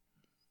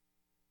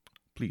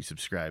Please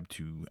subscribe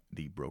to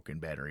the Broken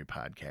Battery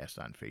Podcast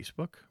on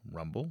Facebook,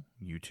 Rumble,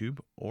 YouTube,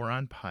 or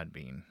on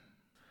Podbean.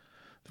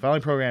 The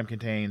following program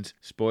contains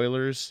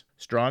spoilers,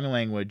 strong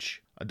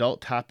language, adult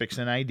topics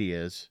and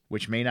ideas,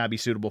 which may not be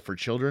suitable for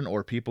children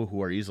or people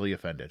who are easily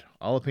offended.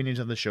 All opinions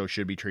on the show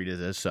should be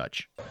treated as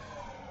such.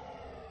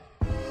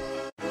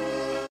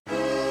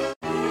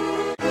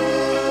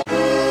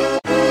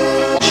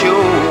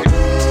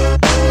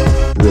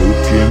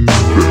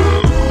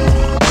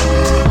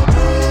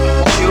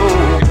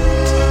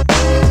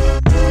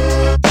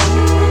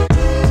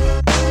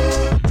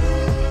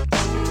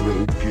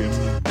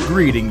 Broken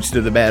Greetings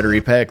to the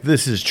Battery Pack.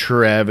 This is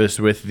Travis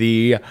with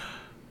the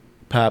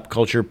Pop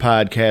Culture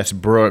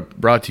Podcast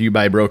brought to you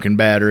by Broken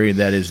Battery.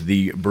 That is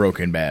the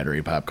Broken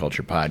Battery Pop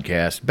Culture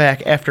Podcast.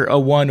 Back after a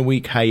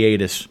 1-week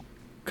hiatus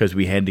because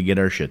we had to get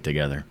our shit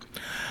together.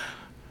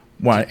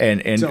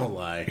 Don't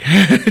lie.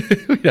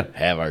 We don't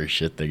have our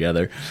shit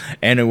together.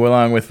 And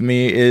along with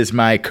me is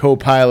my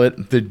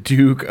co-pilot, the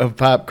Duke of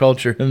Pop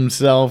Culture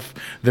himself,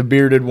 the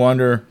bearded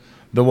wonder,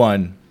 the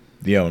one,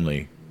 the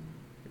only,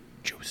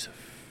 Joseph.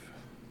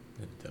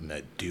 I'm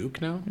that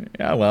Duke now?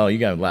 Yeah, well, you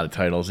got a lot of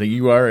titles.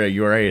 You are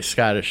a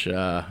Scottish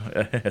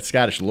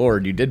Scottish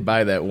lord. You did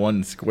buy that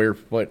 1 square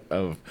foot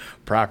of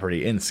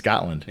property in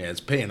Scotland. Yeah, it's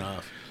paying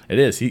off. It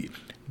is.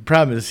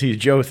 Problem is,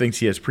 Joe thinks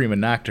he has prima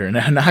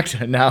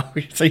nocta, now,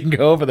 so you can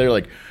go over there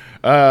like,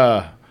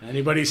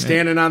 anybody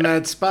standing on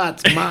that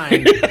spot's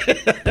mine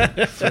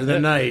for the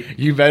night.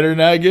 You better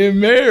not get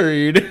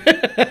married.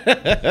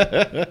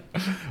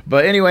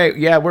 But anyway,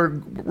 yeah, we're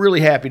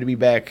really happy to be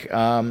back.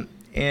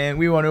 And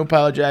we want to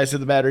apologize to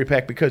the Battery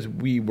Pack because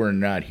we were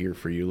not here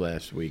for you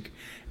last week.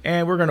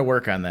 And we're going to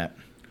work on that.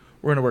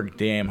 We're going to work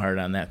damn hard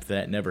on that so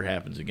that never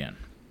happens again.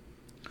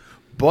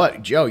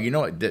 But, Joe, you know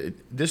what?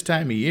 This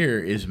time of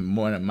year is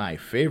one of my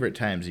favorite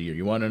times of year.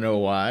 You want to know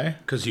why?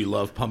 Because you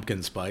love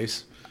pumpkin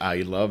spice.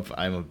 I'm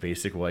a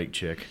basic white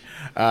chick.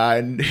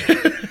 No,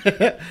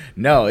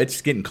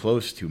 it's getting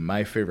close to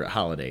my favorite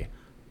holiday,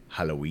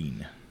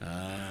 Halloween.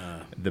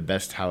 The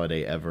best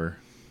holiday ever.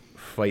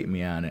 Fight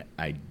me on it.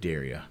 I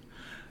dare you.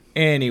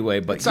 Anyway,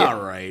 but it's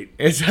all right.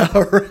 It's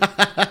all right.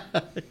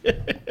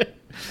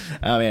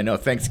 Oh, man, no,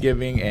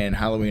 Thanksgiving and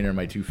Halloween are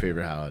my 2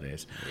 favorite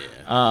holidays.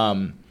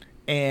 Yeah.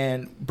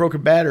 And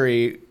Broken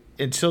Battery,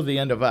 until the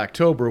end of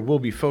October, we'll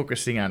be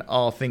focusing on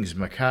all things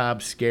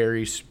macabre,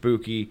 scary,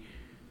 spooky,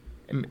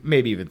 and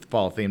maybe even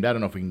fall-themed. I don't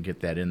know if we can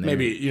get that in there.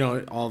 Maybe,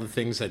 all the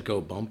things that go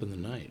bump in the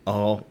night.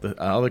 All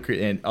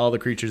the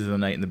creatures of the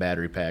night in the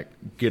Battery Pack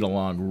get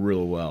along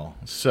real well.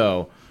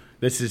 So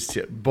this is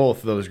to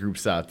both those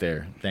groups out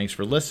there. Thanks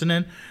for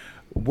listening.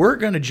 We're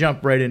going to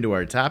jump right into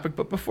our topic,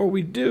 but before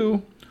we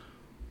do,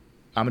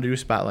 I'm going to do a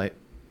spotlight.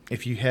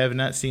 If you have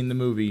not seen the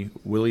movie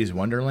Willy's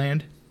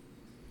Wonderland,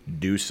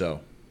 do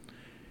so.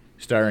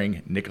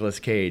 Starring Nicolas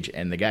Cage,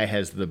 and the guy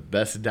has the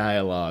best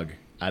dialogue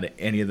out of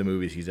any of the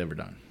movies he's ever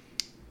done.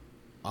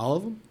 All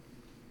of them?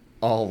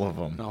 All of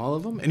them. All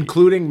of them?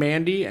 Including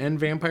Mandy and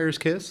Vampire's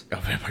Kiss? Oh,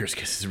 Vampire's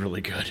Kiss is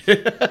really good.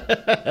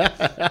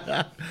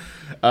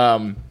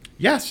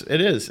 Yes, it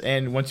is.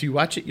 And once you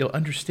watch it, you'll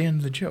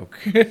understand the joke.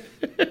 All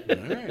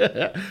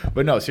right.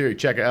 But no, seriously,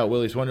 check it out.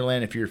 Willy's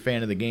Wonderland. If you're a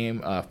fan of the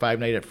game, Five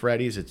Nights at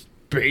Freddy's, it's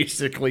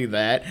basically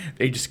that.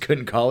 They just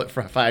couldn't call it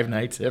for Five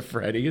Nights at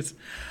Freddy's.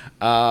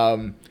 Yeah,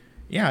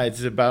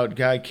 it's about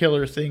guy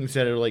killer things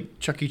that are like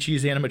Chuck E.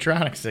 Cheese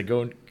animatronics that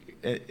go and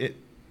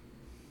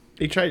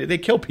they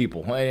kill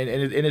people, and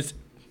it's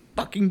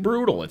fucking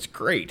brutal. It's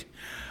great.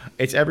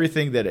 It's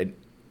everything that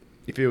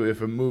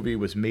if a movie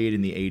was made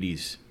in the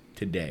 80s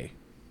today.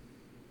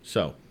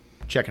 So,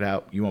 check it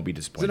out. You won't be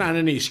disappointed. Is it on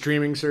any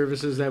streaming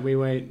services that we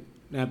might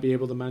not be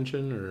able to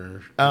mention?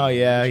 Or Oh,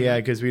 yeah,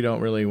 because we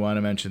don't really want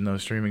to mention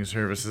those streaming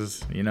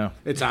services,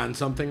 It's on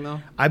something,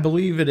 though? I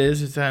believe it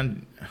is. It's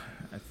on,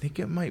 I think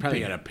it might Probably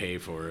be. got to pay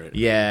for it.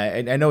 Yeah,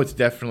 and I know it's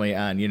definitely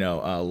on,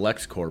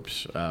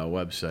 LexCorp's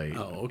website.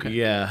 Oh, okay.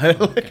 Yeah.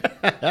 Okay.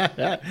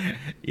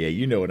 Yeah,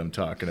 you know what I'm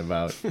talking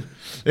about.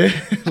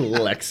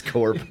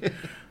 LexCorp.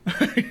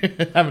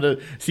 I'm going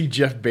to see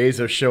Jeff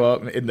Bezos show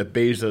up in the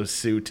Bezos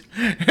suit.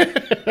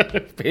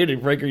 Payday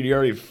breaker, you're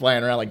already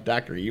flying around like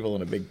Dr. Evil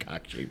in a big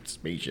cock-shaped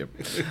spaceship.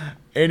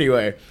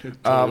 Anyway.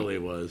 It totally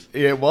was.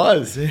 It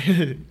was.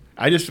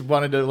 I just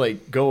wanted to,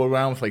 go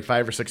around with,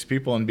 5 or 6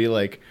 people and be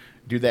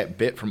do that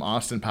bit from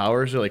Austin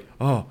Powers. They're like,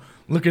 oh,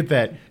 look at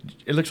that.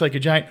 It looks like a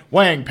giant.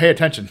 Wang, pay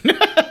attention.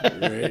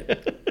 Right.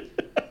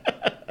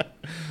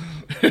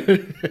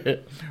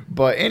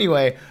 But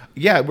anyway,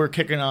 yeah, we're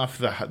kicking off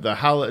the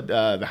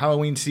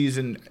Halloween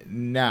season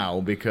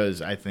now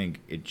because I think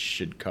it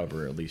should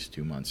cover at least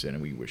 2 months in,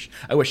 and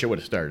I wish I would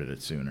have started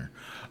it sooner.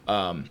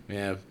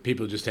 Yeah,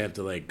 people just have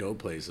to go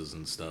places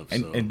and stuff.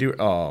 And do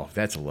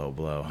that's a low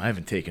blow. I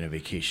haven't taken a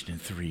vacation in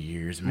 3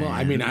 years, man. Well,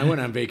 I mean, I went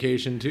on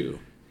vacation too.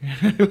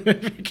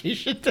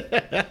 Vacation.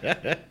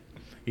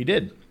 He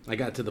did. I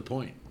got to the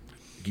point.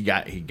 he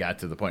got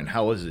to the point.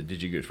 How was it?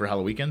 Did you go for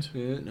Halloween weekends?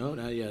 No,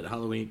 not yet.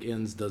 Halloween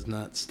Weekends does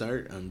not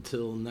start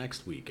until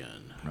next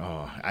weekend.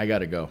 Oh, I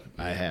gotta go.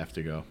 I have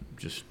to go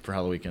just for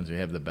Halloween weekends. We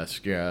have the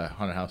best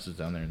haunted houses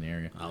down there in the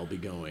area. I'll be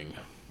going.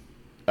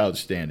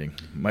 Outstanding.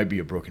 Might be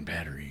a broken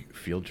battery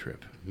field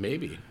trip.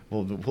 Maybe.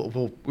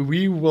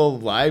 We will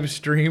live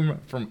stream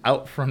from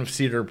out front of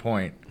Cedar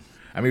Point.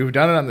 I mean, we've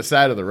done it on the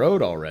side of the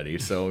road already,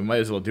 so we might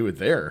as well do it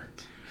there.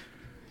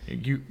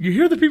 You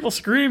hear the people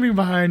screaming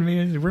behind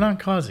me. We're not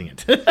causing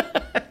it.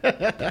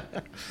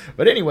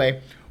 But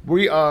anyway,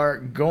 we are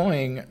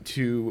going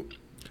to...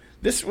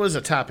 This was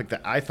a topic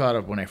that I thought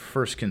of when I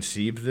first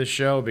conceived this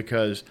show,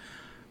 because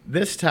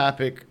this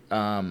topic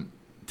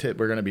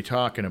we're going to be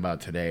talking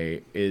about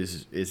today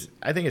is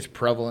I think it's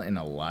prevalent in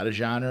a lot of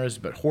genres,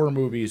 but horror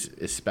movies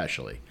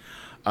especially.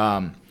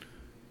 As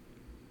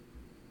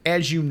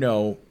you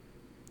know,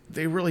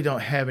 they really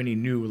don't have any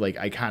new like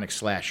iconic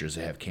slashers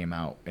that have came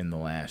out in the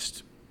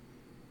last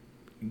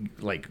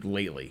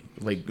lately.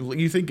 Like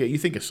you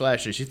think of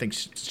slashers, you think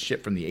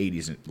shit from the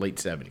 80s and late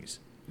 70s.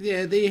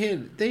 Yeah, they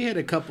had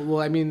a couple.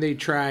 Well, I mean, they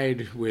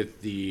tried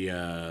with the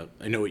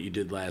I Know What You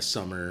Did Last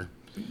Summer.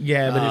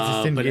 Yeah, but it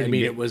just didn't. But I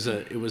mean, it was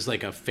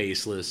like a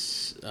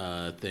faceless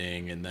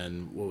thing, and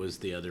then what was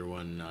the other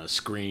one?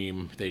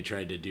 Scream. They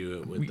tried to do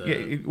it with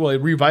it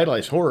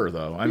revitalized horror,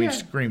 though. I mean,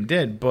 Scream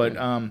did, but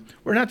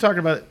we're not talking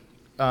about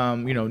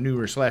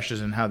newer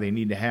slashers and how they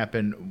need to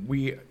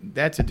happen.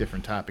 That's a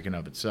different topic in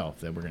of itself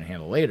that we're going to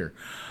handle later.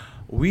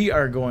 We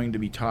are going to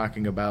be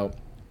talking about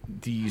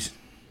these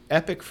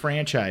epic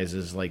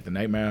franchises like the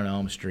Nightmare on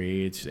Elm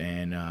Street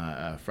and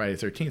Friday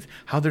the 13th,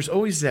 how there's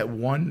always that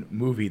one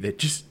movie that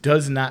just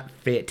does not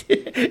fit.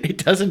 It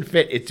doesn't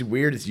fit. It's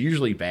weird. It's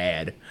usually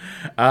bad.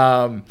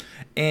 And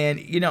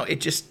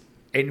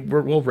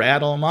we'll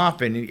rattle them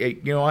off. And you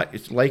know what?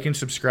 It's like and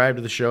subscribe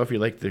to the show if you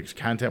like the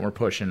content we're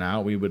pushing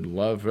out. We would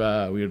love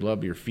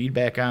your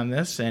feedback on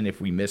this. And if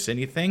we miss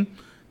anything,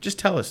 just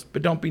tell us.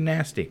 But don't be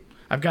nasty.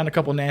 I've gotten a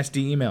couple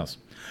nasty emails.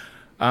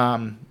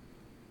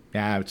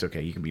 Nah, it's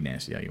okay. You can be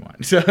nasty all you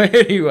want. So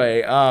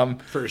anyway,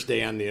 first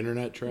day on the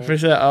internet,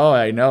 Trav.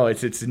 I know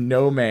it's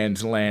no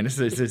man's land. It's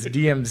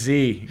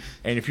DMZ,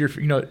 and if you're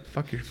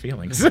fuck your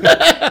feelings.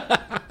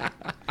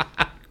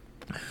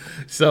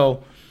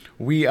 So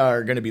we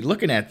are going to be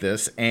looking at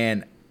this,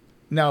 and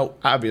now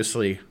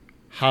obviously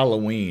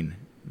Halloween,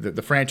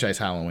 the franchise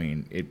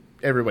Halloween.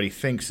 Everybody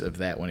thinks of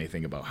that when they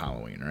think about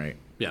Halloween, right?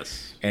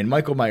 Yes. And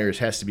Michael Myers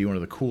has to be one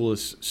of the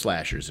coolest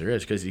slashers there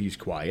is because he's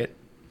quiet.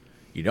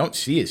 You don't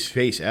see his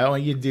face. Oh,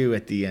 you do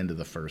at the end of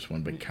the first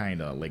one, but kind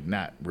of like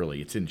not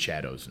really. It's in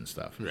shadows and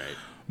stuff. Right.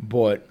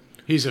 But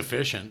he's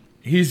efficient.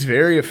 He's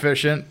very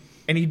efficient,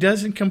 and he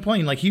doesn't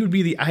complain. Like he would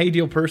be the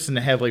ideal person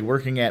to have like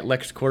working at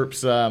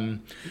LexCorp's,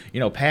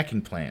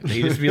 packing plant.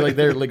 He'd just be like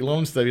there, like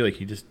lone stuff.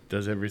 He just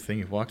does everything.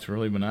 He walks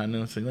really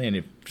monotonously, and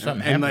if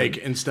something happens, like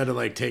instead of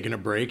like taking a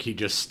break, he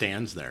just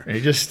stands there. And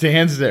he just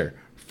stands there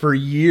for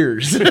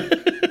years.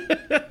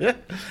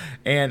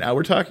 And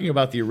we're talking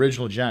about the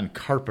original John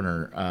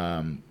Carpenter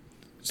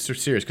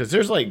series because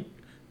there's like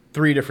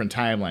 3 different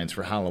timelines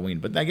for Halloween.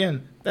 But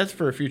again, that's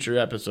for a future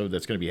episode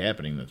that's going to be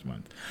happening this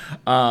month.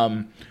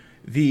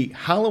 The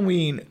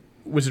Halloween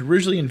was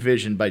originally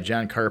envisioned by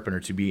John Carpenter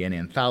to be an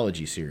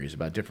anthology series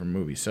about different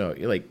movies. So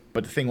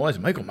but the thing was,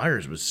 Michael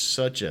Myers was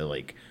such a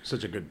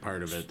good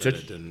part of it that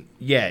it didn't.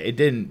 Yeah, it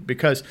didn't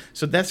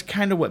so that's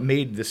kind of what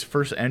made this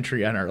first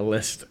entry on our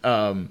list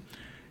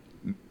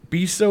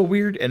be so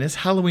weird, and it's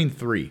Halloween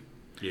 3.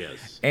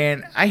 Yes.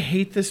 And I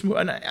hate this movie.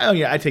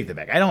 I take that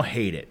back. I don't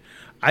hate it.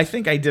 I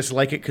think I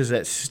dislike it because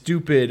that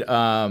stupid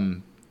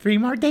 3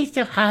 more days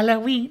till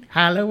Halloween.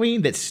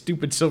 That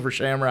stupid Silver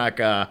Shamrock.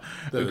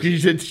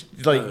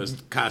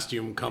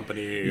 Costume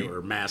company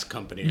or mask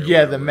company.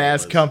 The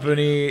mask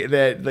company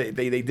that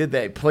they did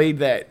that, played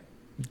that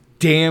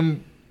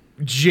damn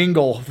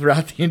jingle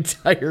throughout the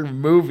entire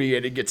movie,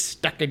 and it gets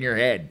stuck in your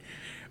head.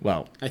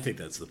 Well, I think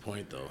that's the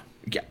point, though.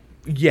 Yeah.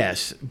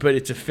 Yes, but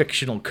it's a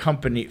fictional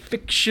company.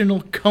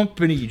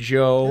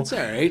 Joe. That's all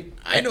right.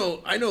 I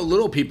know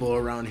little people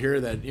around here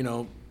that,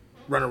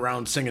 run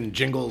around singing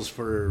jingles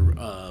for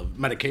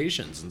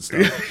medications and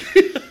stuff.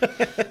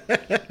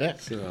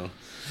 So,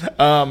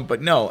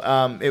 but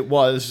no, it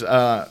was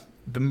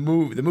the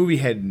movie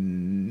had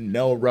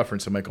no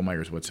reference to Michael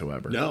Myers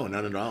whatsoever. No,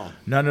 none at all.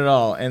 None at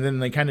all. And then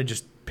they kind of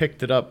just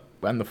picked it up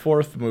on the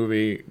 4th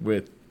movie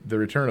with the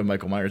return of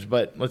Michael Myers.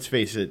 But let's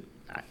face it.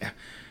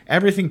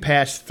 Everything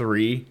past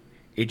 3,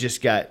 it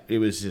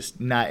was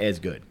just not as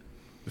good.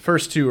 The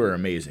first 2 are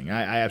amazing.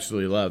 I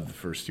absolutely love the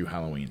first 2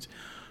 Halloweens.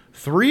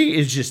 3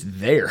 is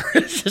just there.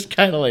 It's just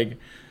kind of like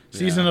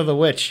Season of the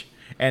Witch.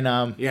 And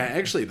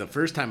actually, the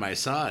first time I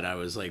saw it, I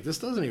was like, this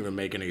doesn't even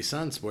make any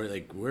sense. Where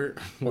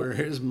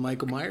is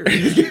Michael Myers?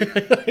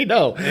 I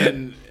know.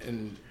 And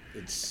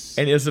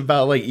it's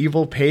about like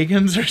evil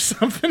pagans or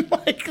something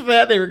like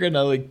that. They were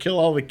gonna like kill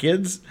all the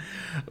kids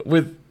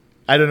with.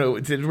 I don't know.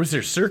 Was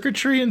there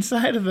circuitry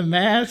inside of the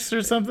masks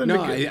or something?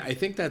 No, I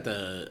think that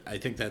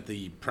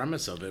the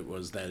premise of it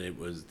was that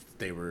was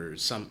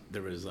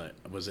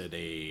it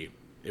a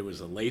it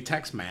was a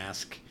latex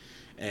mask,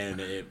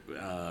 and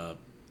I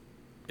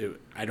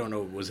don't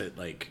know, was it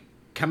like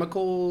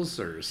chemicals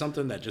or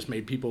something that just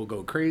made people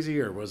go crazy,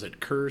 or was it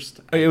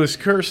cursed? It was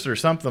cursed or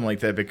something like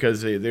that,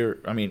 because they're,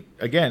 I mean,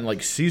 again,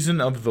 like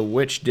Season of the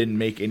Witch didn't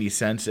make any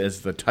sense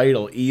as the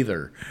title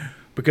either,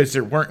 because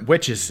there weren't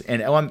witches.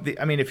 And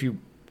I mean, if you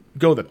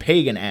go the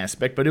pagan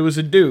aspect, but it was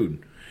a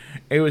dude.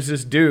 It was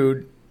this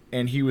dude,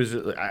 and he was.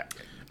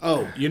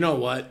 Oh, you know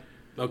what?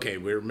 Okay,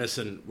 we're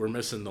missing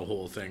the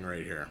whole thing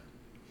right here.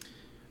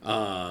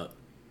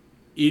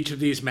 Each of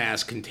these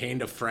masks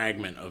contained a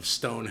fragment of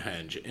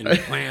Stonehenge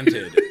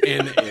implanted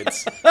in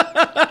its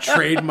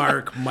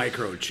trademark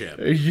microchip.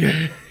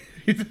 Yeah,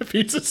 the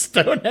piece of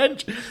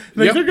Stonehenge.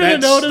 Like, they're gonna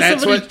notice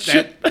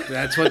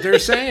that's what they're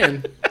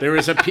saying. There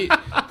was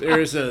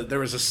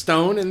a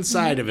stone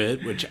inside of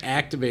it which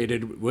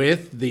activated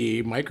with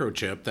the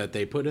microchip that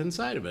they put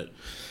inside of it.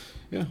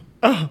 Yeah.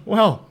 Oh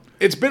well.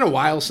 It's been a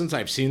while since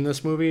I've seen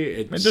this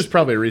movie. There's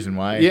probably a reason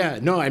why. Yeah,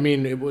 no, I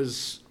mean it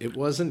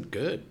wasn't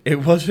good.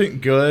 It wasn't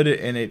good,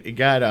 and it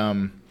got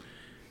who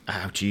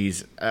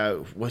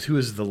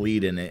was the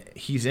lead in it?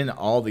 He's in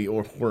all the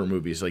horror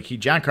movies. Like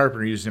John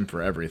Carpenter used him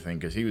for everything,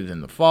 because he was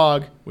in The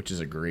Fog, which is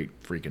a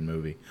great freaking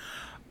movie.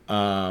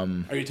 Are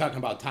you talking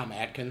about Tom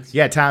Atkins?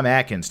 Yeah, Tom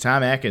Atkins.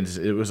 Tom Atkins.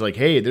 It was like,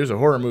 hey, there's a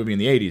horror movie in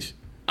the '80s.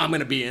 I'm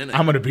gonna be in it.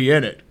 I'm gonna be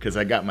in it because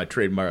I got my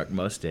trademark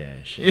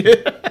mustache.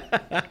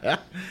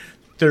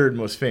 Third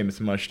most famous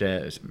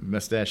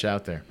mustache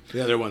out there.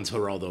 The other one's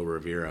Geraldo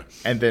Rivera.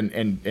 And then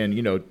and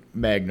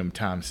Magnum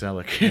Tom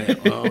Selleck. Yeah.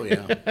 Oh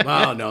yeah.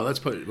 Oh no, let's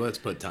put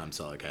Tom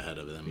Selleck ahead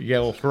of them. Yeah,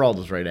 well,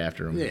 Geraldo's right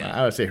after him. Yeah.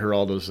 I would say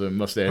Geraldo's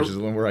mustache is a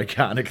little more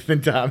iconic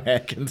than Tom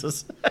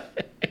Atkins'.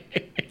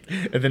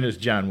 And then there's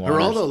John Waters.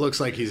 Geraldo looks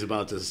like he's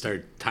about to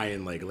start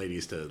tying like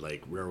ladies to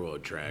like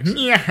railroad tracks.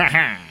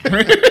 Yeah.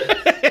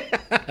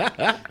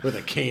 With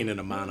a cane and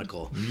a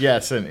monocle.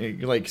 Yes, and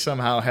it, like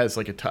somehow has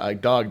like a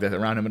dog that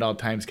around him at all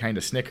times kind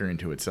of snickering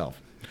to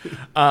itself.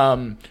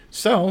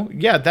 So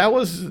yeah,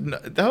 that's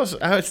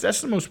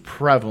the most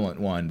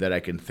prevalent one that I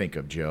can think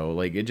of, Joe.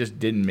 Like it just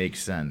didn't make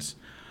sense.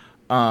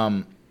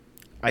 I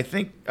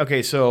think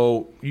okay.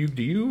 So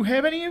do you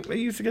have any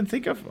you can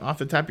think of off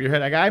the top of your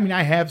head? I mean,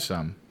 I have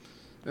some.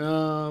 I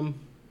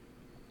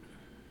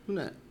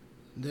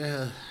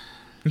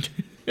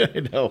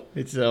know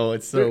it's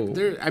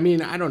so. I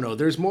mean, I don't know.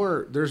 There's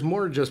more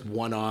just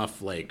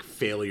one-off like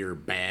failure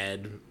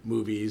bad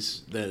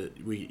movies that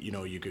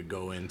you could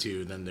go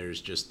into. Then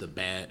there's just the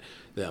bad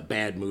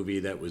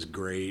movie that was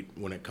great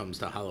when it comes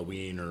to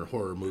Halloween or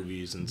horror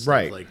movies and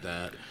stuff like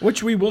that,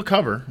 which we will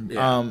cover.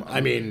 Yeah.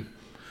 I mean.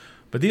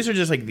 But these are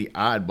just like the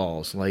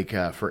oddballs. Like,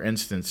 for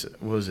instance,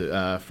 was it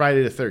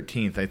Friday the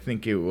 13th? I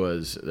think it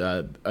was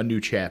A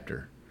New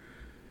Chapter.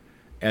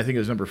 And I think it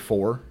was number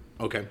 4.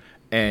 Okay.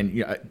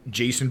 And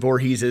Jason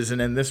Voorhees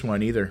isn't in this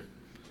one either.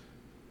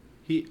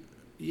 He.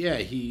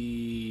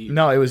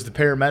 No, it was the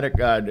paramedic.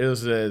 It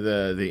was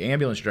the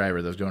ambulance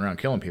driver that was going around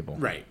killing people.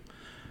 Right.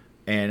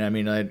 And I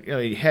mean,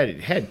 he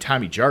had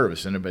Tommy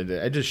Jarvis in it, but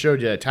I just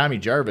showed you that Tommy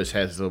Jarvis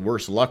has the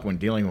worst luck when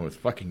dealing with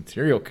fucking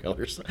serial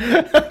killers.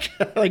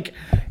 Like,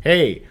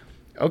 hey,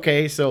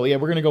 okay, so yeah,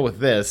 we're gonna go with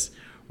this.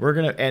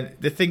 And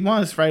the thing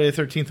was, Friday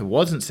the 13th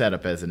wasn't set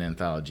up as an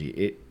anthology.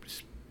 It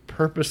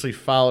purposely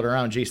followed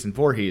around Jason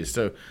Voorhees.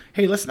 So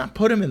hey, let's not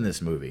put him in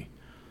this movie.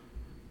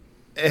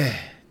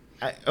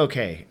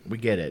 Okay, we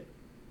get it.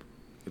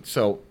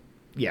 So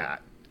yeah,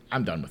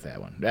 I'm done with that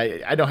one.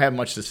 I don't have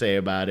much to say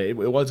about it. It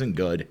wasn't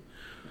good.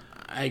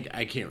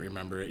 I can't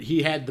remember it.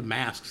 He had the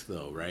masks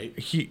though, right?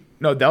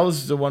 No, that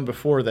was the one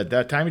before that.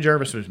 That Tommy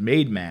Jarvis was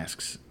made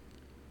masks,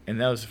 and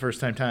that was the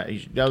first time.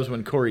 That was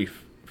when Corey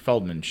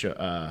Feldman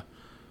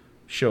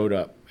showed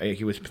up.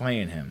 He was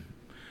playing him.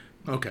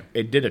 Okay.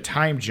 It did a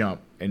time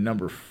jump in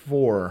number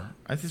 4.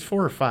 I think it's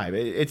 4 or 5.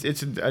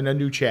 It's a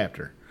new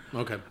chapter.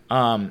 Okay.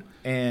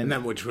 And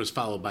then which was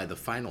followed by the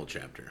final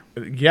chapter.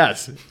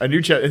 Yes, a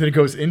new chapter, and then it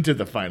goes into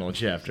the final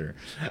chapter,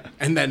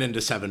 and then into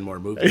 7 more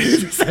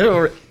movies,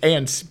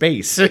 and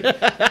space, and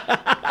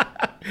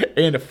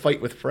a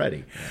fight with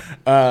Freddy.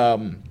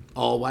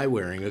 All while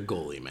wearing a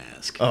goalie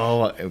mask.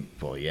 Oh,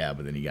 well, yeah,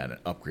 but then he got an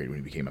upgrade when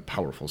he became a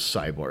powerful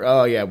cyborg.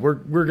 Oh, yeah, we're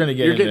gonna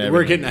get into everything.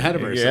 We're getting ahead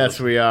of ourselves. Yes,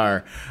 we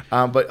are.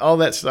 But all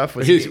that stuff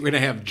was... We're gonna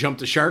have jump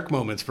the shark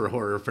moments for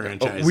horror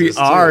franchises. We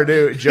are,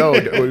 dude.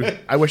 Joe,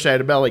 I wish I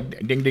had a bell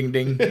like ding, ding,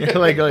 ding,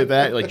 like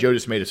that. Like Joe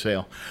just made a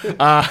sale.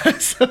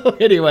 So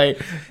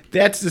anyway,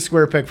 that's the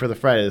square peg for the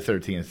Friday the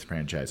 13th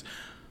franchise.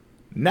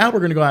 Now we're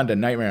gonna go on to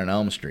Nightmare on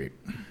Elm Street.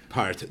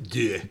 Part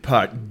 2.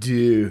 Part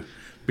 2.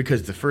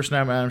 Because the first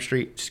Nightmare on Elm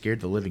Street scared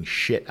the living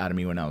shit out of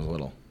me when I was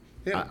little.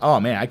 Yeah.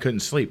 Oh, man, I couldn't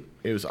sleep.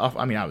 It was off.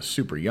 I mean, I was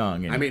super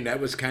young. And, I mean, that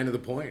was kind of the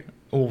point.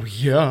 Oh,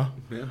 yeah.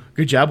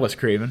 Good job, Wes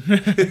Craven.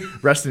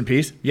 Rest in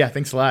peace. Yeah,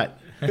 thanks a lot.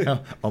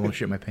 Almost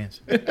shit my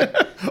pants.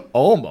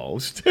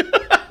 Almost.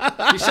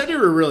 You said you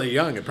were really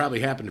young. It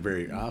probably happened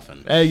very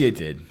often. It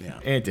did. Yeah.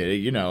 It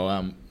did.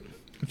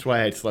 That's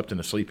why I had slept in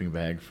a sleeping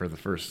bag for the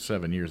first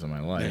 7 years of my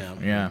life.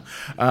 Yeah.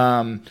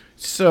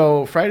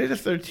 So Friday the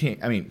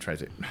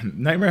 13th.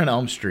 Nightmare on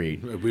Elm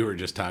Street. We were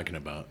just talking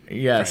about.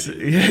 Yes,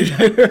 Friday.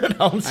 Nightmare on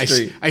Elm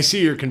Street. I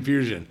see your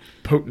confusion.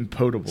 Potent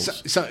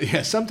potables.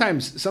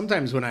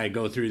 Sometimes when I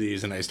go through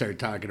these and I start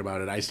talking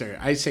about it, I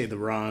say the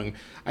wrong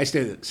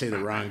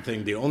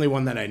thing. The only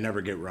one that I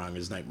never get wrong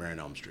is Nightmare on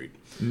Elm Street.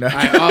 No.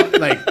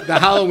 Like the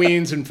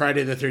Halloweens and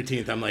Friday the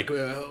 13th. I'm like,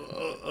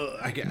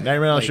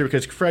 Nightmare on Elm Street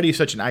because Freddy's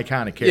such an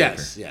iconic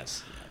character.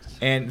 Yes.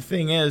 And the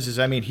thing is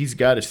he's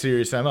got a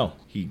serious MO.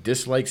 He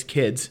dislikes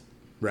kids.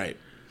 Right.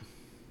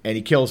 And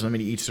he kills them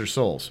and he eats their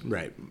souls.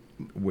 Right.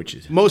 Which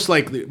is most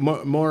likely,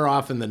 more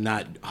often than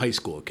not, high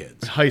school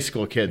kids. High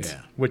school kids.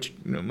 Yeah. Which,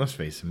 let's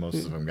face it,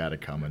 most of them got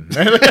it coming.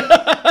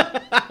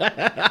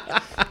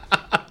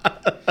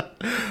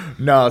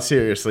 No,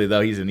 seriously,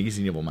 though, he's an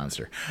evil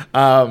monster.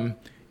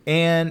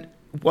 And,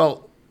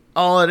 well,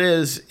 all it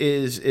is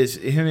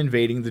him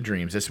invading the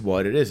dreams. That's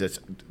what it is.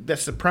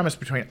 That's the premise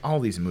between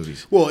all these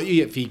movies. Well,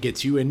 if he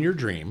gets you in your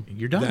dream,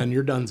 you're done. Then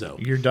you're donezo.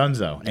 You're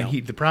donezo. No.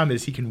 And the problem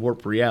is he can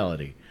warp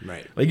reality.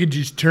 Right. Like, he can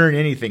just turn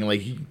anything.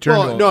 Like, he turn.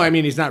 Well, no, I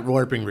mean, he's not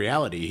warping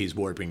reality. He's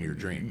warping your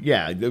dream.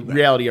 Yeah, the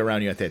reality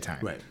around you at that time.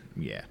 Right.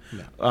 Yeah.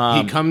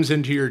 No. He comes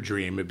into your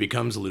dream, it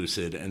becomes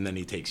lucid, and then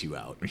he takes you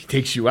out. He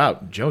takes you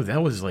out. Joe,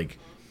 that was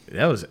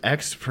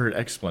expert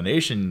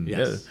explanation.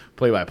 Yes.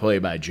 Play-by-play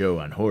by Joe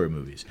on horror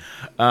movies.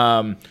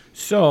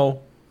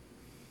 So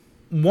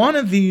one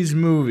of these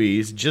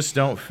movies just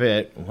don't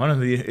fit. One of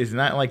the is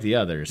not like the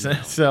others. No.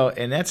 So,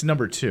 and that's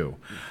number 2.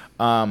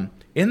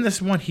 In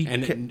this one,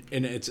 and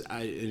it's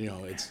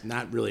it's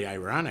not really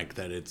ironic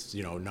that it's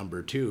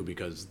number 2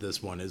 because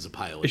this one is a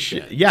pile of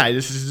shit. Yeah,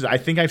 I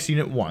think I've seen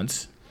it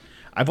once.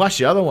 I've watched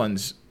the other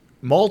ones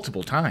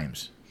multiple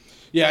times.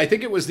 Yeah, I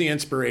think it was the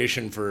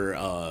inspiration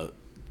for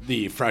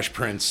the Fresh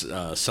Prince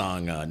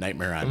song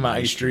 "Nightmare on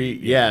My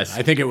Street." Yes,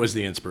 I think it was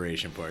the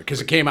inspiration for it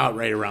because it came out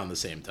right around the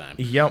same time.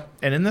 Yep,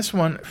 and in this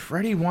one,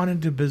 Freddy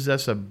wanted to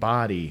possess a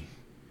body.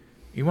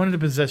 He wanted to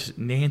possess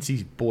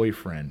Nancy's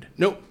boyfriend.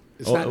 Nope.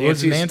 It's not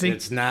Nancy's.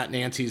 It's not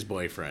Nancy's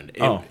boyfriend.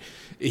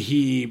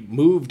 He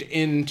moved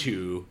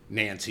into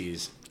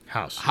Nancy's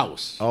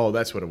house. Oh,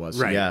 that's what it was.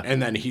 Right. Yeah.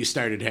 And then he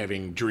started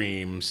having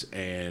dreams,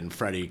 and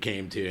Freddy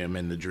came to him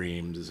in the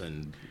dreams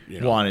and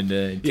wanted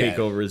to take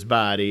over his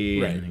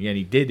body. Right. And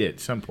he did it at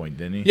some point,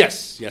 didn't he?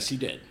 Yes, he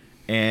did.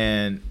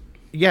 And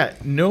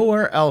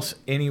nowhere else,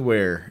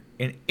 anywhere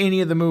in any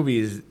of the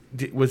movies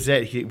was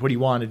that what he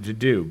wanted to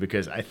do,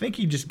 because I think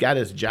he just got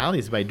his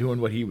jollies by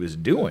doing what he was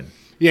doing.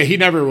 Yeah, he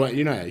never.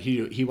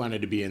 He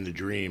wanted to be in the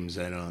dreams.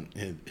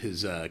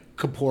 His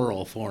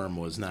corporeal form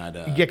was not.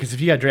 Because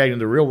if he got dragged into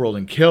the real world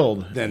and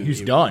killed, then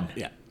he's done.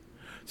 Yeah.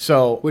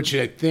 So, which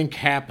I think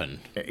happened.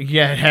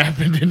 Yeah, it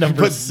happened in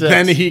number 6.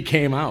 Then he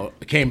came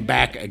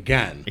back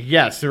again.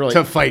 Yes,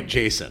 to fight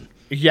Jason.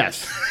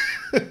 Yes.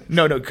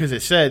 No, because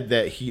it said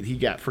that he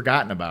got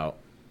forgotten about,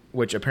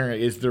 which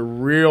apparently is the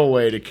real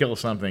way to kill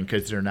something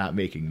because they're not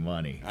making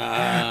money.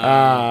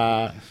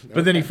 But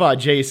then he fought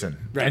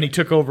Jason, and he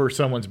took over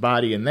someone's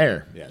body in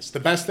there. Yes.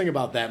 The best thing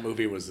about that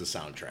movie was the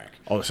soundtrack.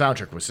 Oh, the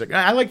soundtrack was sick.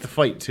 I like the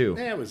fight, too.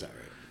 Yeah, it was all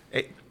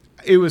right.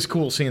 It was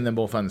cool seeing them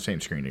both on the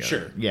same screen together.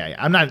 Sure. Yeah.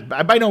 I'm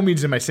not, by no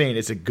means am I saying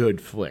it's a good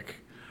flick.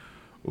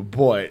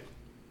 But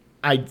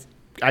I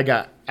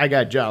got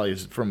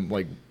jollies from,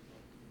 like,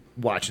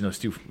 watching those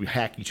two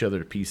hack each other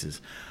to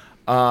pieces.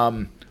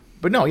 But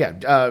no,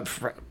 yeah.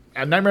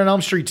 Nightmare on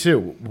Elm Street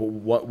 2.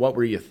 What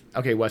were you?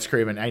 Okay, Wes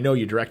Craven. I know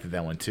you directed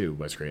that one too,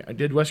 Wes Craven.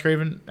 Did Wes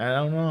Craven? I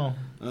don't know.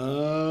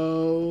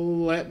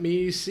 Oh, let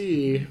me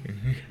see.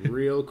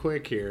 Real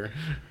quick here.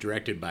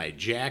 Directed by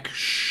Jack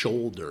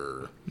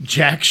Shoulder.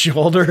 Jack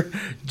Shoulder.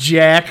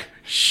 Jack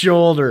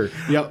Shoulder.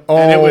 Yep. Oh,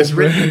 and it was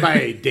written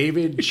by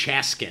David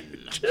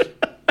Chaskin.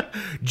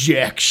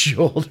 Jack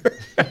Shoulder.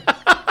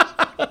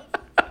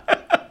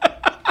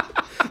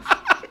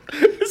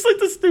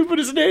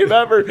 Stupidest name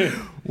ever.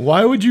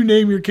 Why would you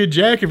name your kid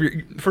Jack if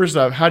you're... First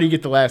off, how do you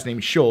get the last name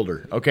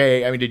Shoulder?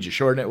 Okay, I mean, did you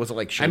shorten it? Was it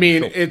like Shoulder? I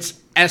mean, it's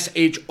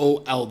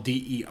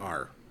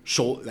SHOLDER.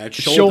 That's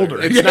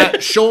shoulder. It's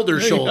not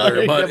shoulder,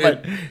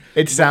 but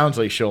it sounds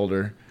like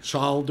shoulder.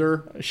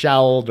 Shoulder.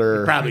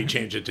 Probably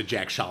change it to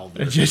Jack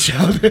Shoulder. Just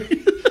Shoulder.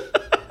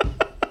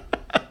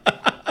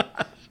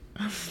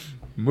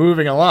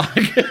 Moving along.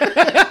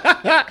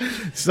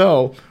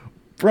 So,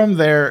 from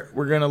there,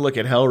 we're going to look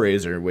at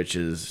Hellraiser, which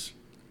is...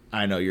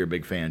 I know you're a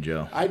big fan,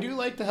 Joe. I do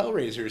like the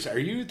Hellraisers. Are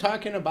you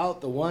talking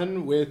about the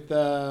one with,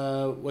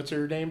 what's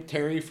her name,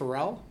 Terry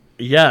Farrell?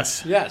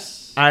 Yes.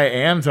 Yes. I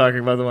am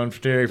talking about the one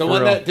for Terry Farrell.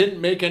 The one that didn't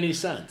make any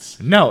sense.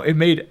 No, it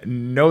made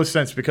no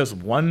sense because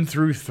 1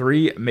 through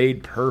 3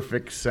 made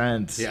perfect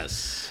sense.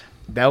 Yes.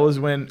 That was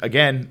when,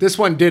 again... This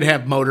one did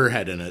have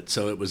Motorhead in it,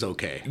 so it was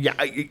okay. Yeah,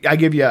 I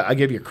give you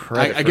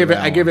credit I give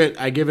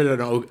it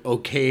an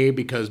okay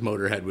because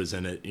Motorhead was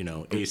in it,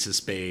 Ace of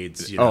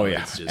Spades. Oh,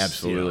 yeah, just,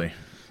 absolutely.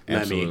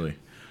 Absolutely.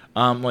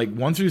 Like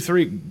 1 through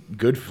 3,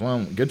 good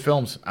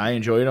films. I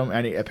enjoyed them.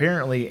 And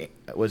apparently,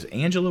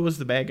 Angela was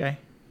the bad guy?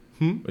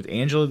 Was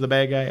Angela the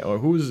bad guy? Or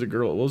who was the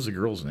girl? What was the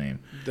girl's name?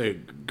 The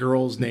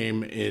girl's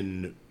name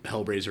in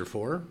Hellraiser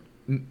 4?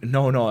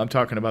 No, I'm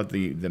talking about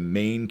the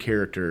main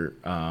character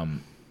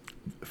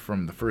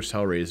from the first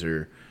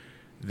Hellraiser.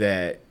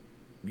 That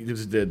it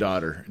was the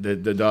daughter, the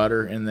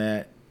daughter in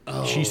that.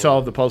 She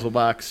solved the puzzle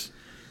box.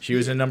 She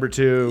was in number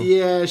 2.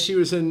 Yeah, she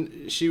was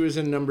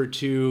in number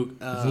 2.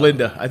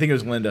 Linda, I think it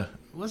was Linda.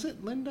 Was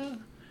it Linda?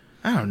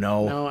 I don't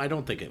know. No, I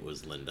don't think it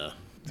was Linda.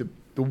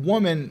 The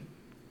woman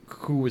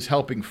who was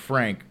helping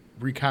Frank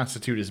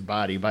reconstitute his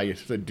body by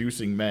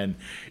seducing men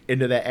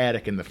into that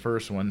attic in the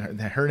first one.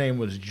 Her name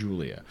was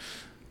Julia.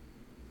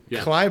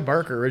 Yeah. Clive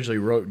Barker originally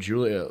wrote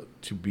Julia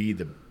to be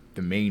the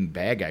main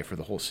bad guy for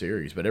the whole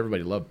series, but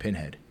everybody loved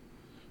Pinhead.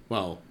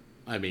 Well,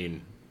 I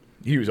mean,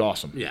 he was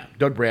awesome. Yeah,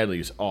 Doug Bradley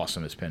was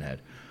awesome as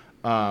Pinhead.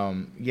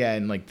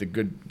 And like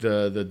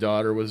the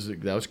daughter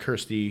was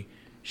Kirsty.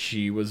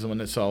 She was the one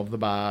that solved the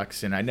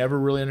box, and I never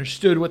really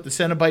understood what the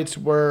Cenobites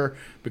were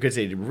because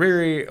they were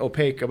very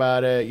opaque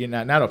about it.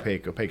 Not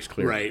opaque. Opaque's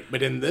clear. Right,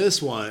 but in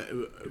this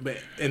one,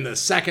 in the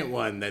second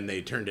one, then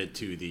they turned it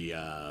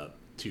to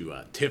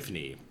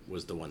Tiffany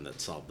was the one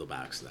that solved the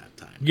box that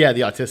time. Yeah,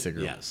 the autistic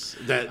girl. Yes,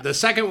 the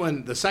second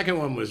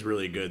one was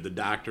really good. The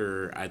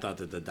doctor, I thought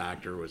that the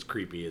doctor was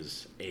creepy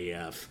as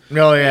AF.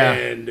 Oh yeah,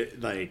 and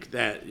like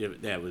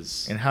that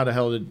was. And how the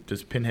hell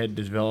does Pinhead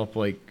develop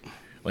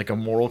like a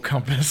moral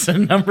compass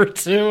in number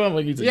 2? I'm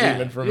like, he's a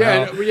demon from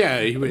hell. Yeah,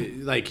 he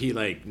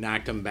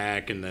knocked him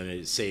back, and then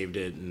it saved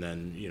it, and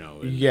then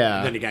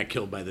then he got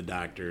killed by the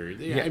doctor.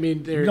 Yeah, I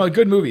mean, they're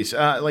good movies.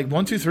 Like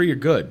 1, 2, 3 are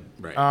good.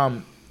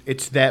 Right.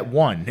 It's that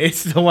one.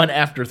 It's the one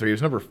after 3. It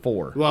was number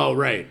 4. Well,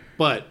 right,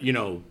 but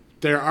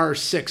there are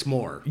 6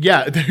 more.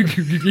 Yeah,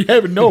 you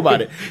haven't know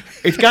about it.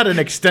 It's got an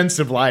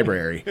extensive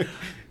library.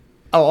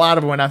 A lot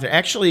of them went out there.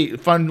 Actually,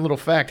 fun little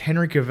fact: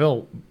 Henry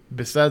Cavill,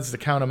 besides the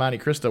Count of Monte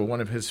Cristo, one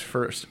of his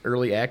first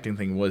early acting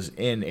thing was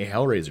in a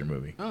Hellraiser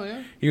movie. Oh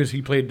yeah,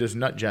 he played this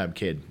nut job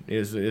kid.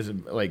 Is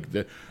like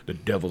the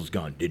devil's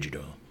gone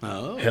digital.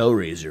 Oh,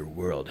 Hellraiser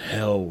world,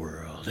 hell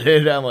world.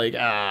 And I'm like,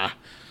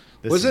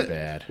 this is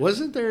bad.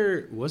 Wasn't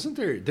there?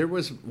 There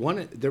was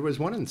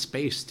one in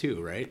space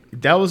too, right?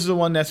 That was the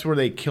one. That's where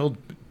they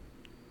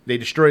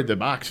destroyed the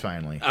box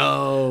finally.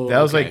 Oh, that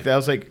was like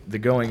the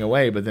going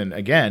away. But then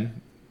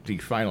again, the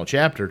final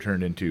chapter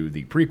turned into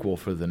the prequel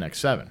for the next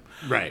 7.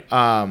 Right.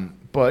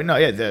 But no,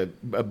 yeah, the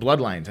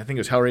Bloodlines. I think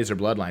it was Hellraiser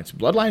Bloodlines.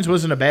 Bloodlines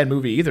wasn't a bad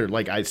movie either.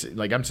 Like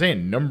I'm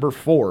saying, number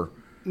 4.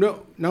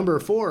 No, number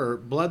 4,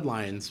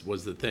 Bloodlines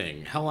was the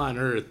thing. Hell on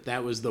Earth,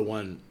 that was the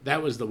one.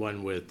 That was the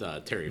one with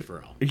Terry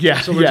Farrell.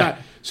 Yeah.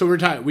 So we're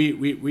talking.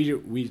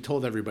 We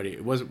told everybody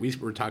it wasn't. We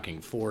were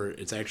talking 4.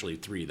 It's actually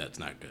 3. That's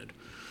not good.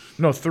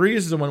 No, 3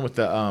 is the one with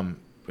the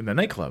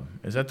nightclub.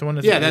 Is that the one?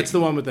 That's the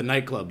one with the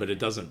nightclub, but it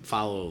doesn't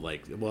follow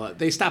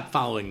they stopped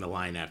following the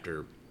line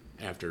after.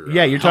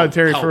 Yeah, you're talking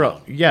Terry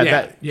Farrell.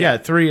 Yeah,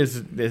 3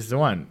 is the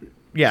one.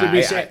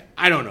 Yeah,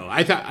 I don't know.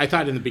 I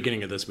thought in the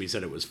beginning of this we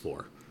said it was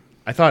 4.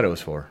 I thought it was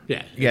 4.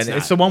 Yeah,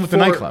 it's the one with the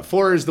nightclub.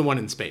 4 is the one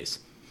in space.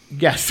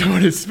 Yes, the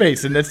one in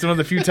space, and that's one of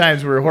the few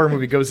times where a horror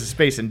movie goes to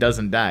space and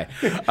doesn't die.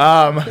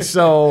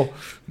 So,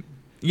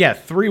 yeah,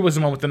 3 was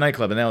the one with the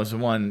nightclub, and that was the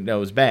one that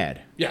was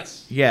bad.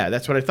 Yes. Yeah,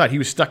 that's what I thought. He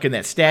was stuck in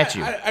that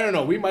statue. I don't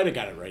know. We might have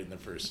got it right in the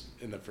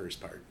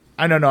first part.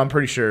 I don't know. I'm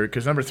pretty sure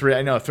because number 3.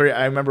 I know 3.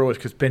 I remember it was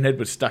because Pinhead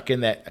was stuck in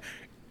that.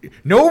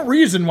 No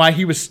reason why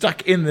he was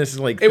stuck in this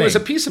thing. It was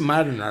a piece of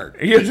modern art.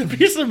 It was a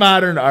piece of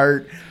modern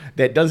art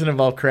that doesn't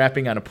involve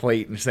crapping on a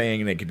plate and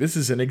saying like this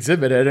is an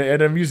exhibit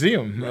at a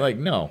museum. Like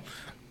no,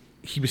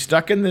 he was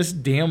stuck in this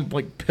damn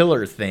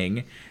pillar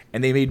thing,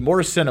 and they made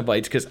more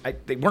Cenobites because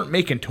they weren't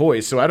making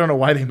toys, so I don't know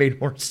why they made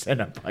more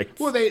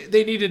Cenobites. Well,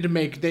 they needed to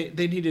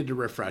they needed to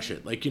refresh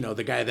it.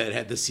 The guy that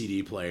had the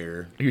CD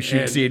player. He was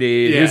shooting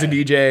CD. He was a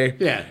DJ.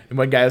 Yeah. And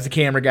one guy was a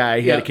camera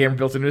guy. He had a camera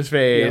built into his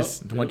face.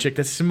 The one chick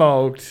that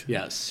smoked.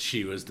 Yes,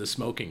 she was the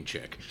smoking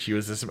chick.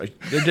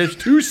 There's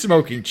 2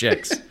 smoking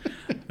chicks.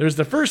 There's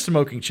the first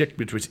smoking chick,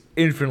 which was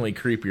infinitely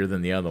creepier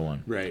than the other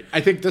one. Right.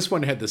 I think this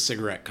one had the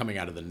cigarette coming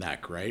out of the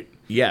neck, right?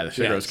 Yeah, the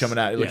cigarette was coming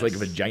out. It looked like a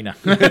vagina.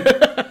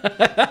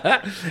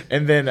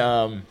 And then,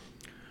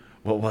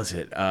 what was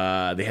it?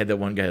 They had that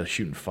one guy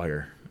shooting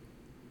fire.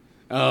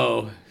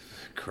 Oh,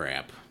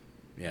 crap.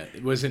 Yeah,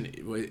 wasn't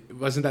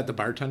that the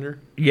bartender?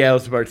 Yeah, it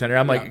was the bartender.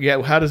 I'm like,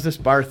 how does this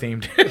bar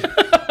themed?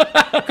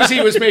 Because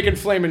he was making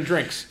flaming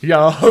drinks.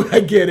 Yeah, I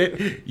get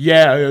it.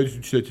 Yeah, I'm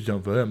going to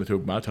throw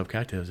Molotov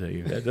cocktails at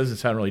you. That doesn't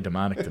sound really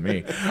demonic to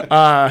me.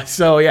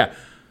 So, yeah.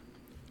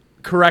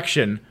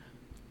 Correction.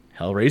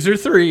 Hellraiser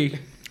 3.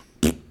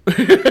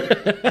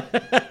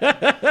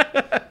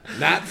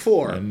 Not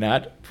 4.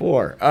 Not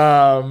 4.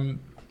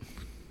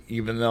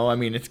 Even though, I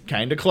mean, it's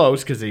kind of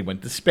close because they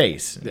went to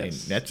space. Yes. I mean,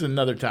 that's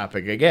another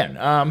topic again.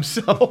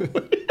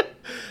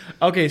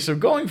 Okay, so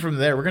going from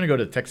there, we're going to go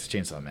to Texas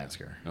Chainsaw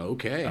Massacre.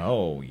 Okay.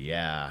 Oh,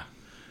 yeah.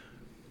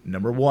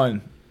 Number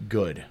 1,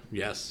 good.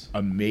 Yes.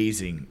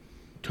 Amazing.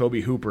 Tobe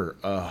Hooper.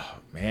 Oh,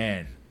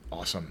 man.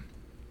 Awesome.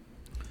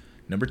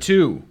 Number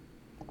 2,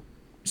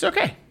 it's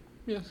okay.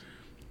 Yes.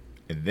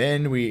 And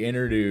then we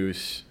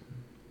introduce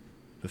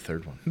the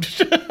third one.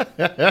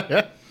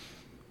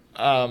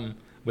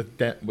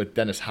 With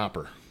Dennis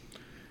Hopper.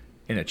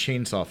 in a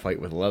chainsaw fight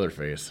with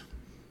Leatherface.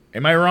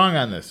 Am I wrong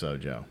on this, though,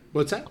 Joe?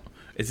 What's that?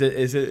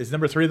 Is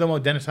number 3 the one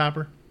with Dennis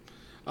Hopper?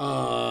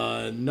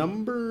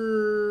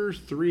 Number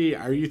 3.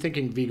 Are you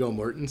thinking Viggo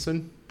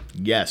Mortensen?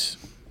 Yes.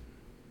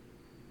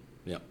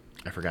 Yep.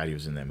 I forgot he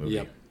was in that movie.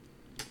 Yep.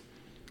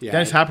 Yeah,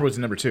 Dennis Hopper was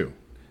number 2.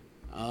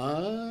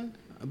 I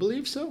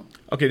believe so.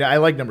 Okay, I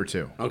like number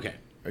 2. Okay.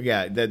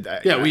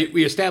 Yeah.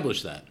 We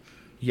established that.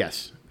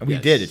 Yes, we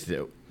Yes.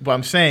 did. But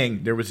I'm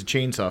saying there was a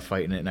chainsaw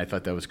fight in it, and I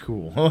thought that was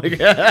cool.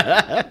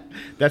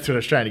 That's what I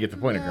was trying to get the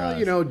point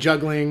across.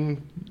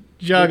 Juggling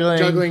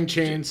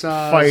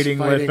chainsaws, fighting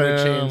with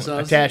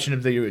chainsaws. attaching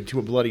him to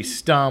a bloody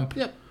stump.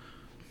 Yep.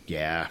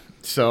 Yeah.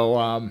 So,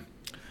 I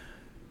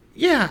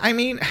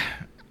mean,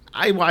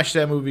 I watched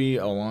that movie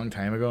a long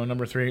time ago.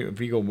 Number 3,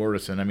 Viggo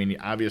Mortensen. I mean,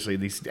 obviously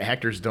these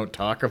actors don't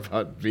talk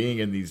about being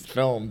in these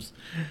films.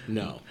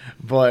 No.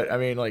 But I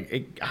mean, like,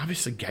 it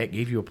obviously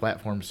gave you a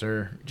platform,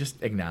 sir.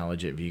 Just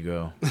acknowledge it,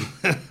 Viggo.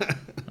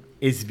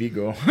 Is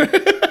Viggo?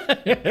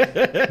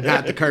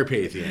 Not the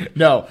Carpathian.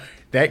 No,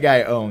 that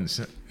guy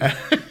owns.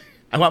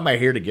 I want my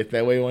hair to get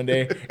that way one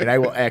day, and I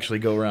will actually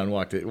go around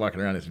walking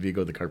around as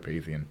Viggo the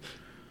Carpathian.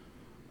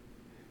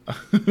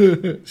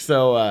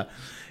 So,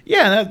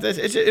 yeah,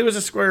 it was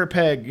a square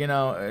peg,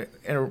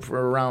 for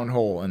a round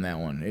hole in that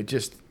one. It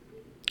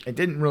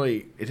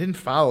didn't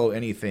follow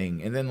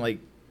anything, and then like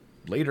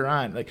later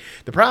on, like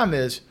the problem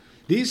is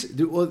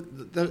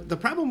the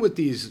problem with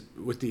these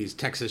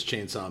Texas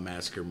Chainsaw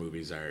Massacre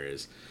movies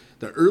is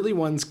the early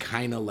ones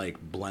kind of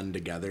like blend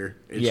together.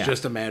 It's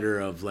just a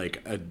matter of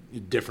like a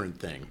different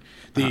thing.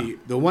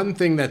 The one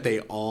thing that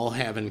they all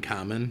have in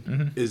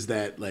common is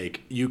that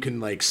like you can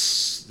not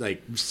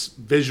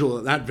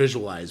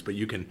visualize, but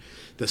you can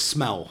the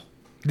smell.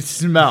 The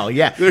smell,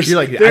 yeah. You're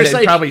like,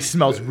 it probably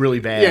smells really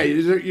bad. Yeah,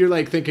 you're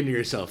like thinking to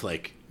yourself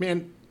like,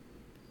 man,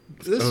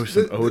 some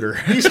odor.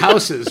 These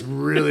houses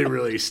really,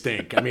 really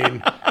stink. I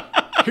mean,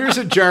 here's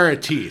a jar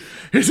of teeth.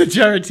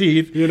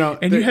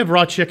 And you have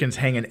raw chickens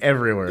hanging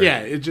everywhere. Yeah,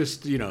 it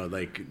just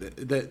like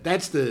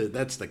that's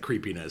the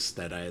creepiness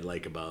that I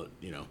like about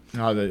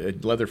Oh, the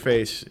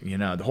Leatherface.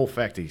 The whole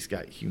fact that he's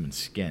got human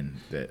skin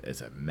that as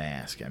a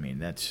mask. I mean,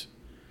 that's,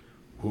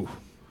 whew.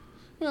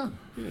 Well,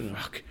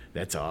 fuck,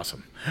 that's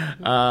awesome.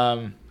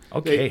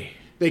 Okay.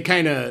 They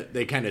kind of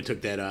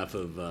took that off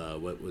of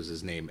what was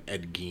his name,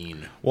 Ed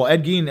Gein. Well,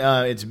 Ed Gein,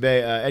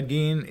 Ed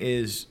Gein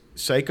is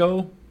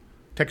Psycho,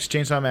 Texas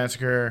Chainsaw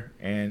Massacre,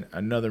 and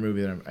another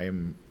movie that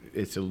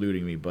it's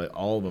eluding me, but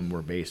all of them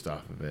were based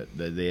off of it.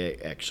 They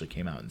actually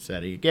came out and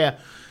said,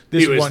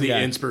 this he was one the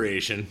guy.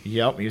 Inspiration.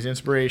 Yep, he was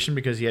inspiration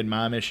because he had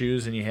mom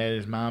issues, and he had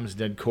his mom's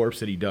dead corpse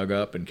that he dug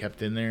up and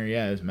kept in there.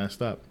 Yeah, it was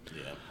messed up.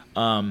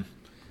 Yeah.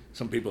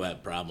 Some people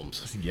have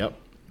problems. Yep.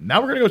 Now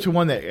we're going to go to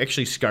one that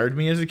actually scarred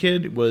me as a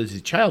kid, was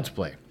Child's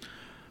Play.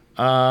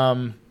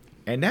 And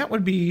that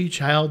would be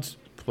Child's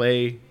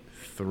Play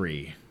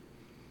 3.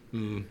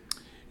 You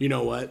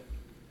know what?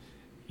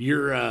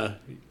 You're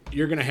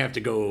going to have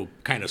to go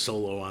kind of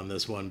solo on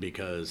this one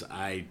because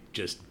I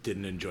just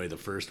didn't enjoy the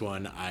first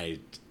one. I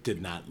did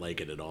not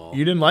like it at all.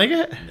 You didn't like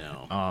it?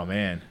 No. Oh,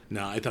 man.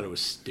 No, I thought it was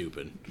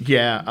stupid.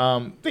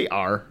 Yeah, they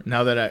are.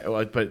 Now that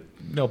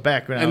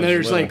back when I was And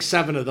there's little, like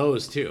 7 of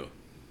those too.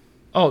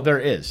 Oh, there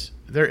is.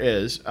 There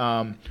is.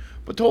 But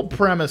the whole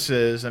premise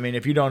is, I mean,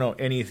 if you don't know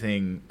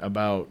anything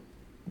about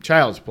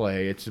Child's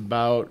Play, it's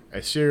about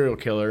a serial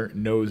killer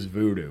knows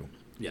voodoo.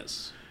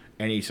 Yes.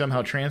 And he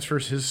somehow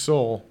transfers his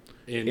soul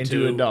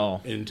into a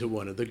doll. Into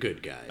one of the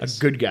good guys. A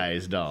good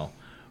guy's doll.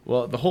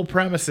 Well, the whole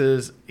premise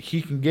is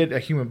he can get a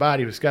human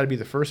body, but it's got to be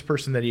the first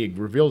person that he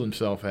revealed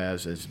himself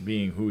as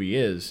being who he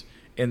is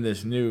in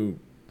this new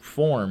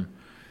form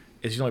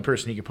is the only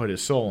person he could put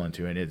his soul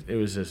into. And it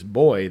was this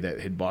boy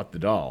that had bought the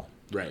doll.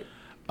 Right.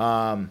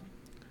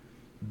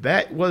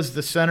 That was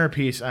the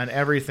centerpiece on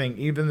everything,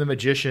 even the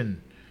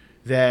magician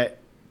that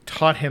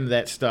taught him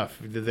that stuff,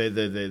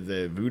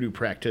 the voodoo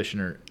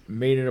practitioner,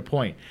 made it a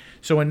point.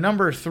 So in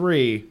number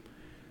 3,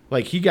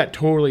 like, he got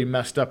totally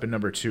messed up in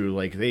number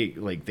 2.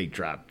 They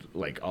dropped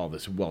like all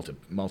this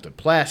melted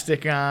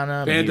plastic on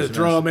him. They had to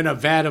throw him in a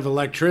vat of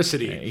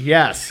electricity.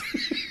 Yes,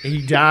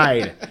 he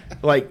died.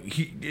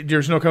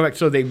 There's no comeback.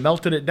 So they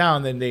melted it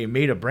down. Then they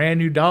made a brand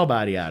new doll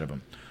body out of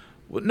him.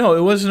 Well, no,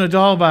 it wasn't a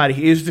doll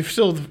body. It's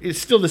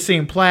still the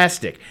same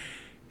plastic.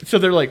 So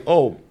they're like,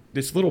 oh,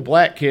 this little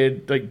black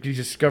kid, like, he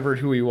discovered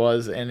who he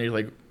was, and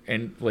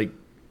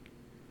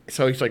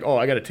so he's like, oh,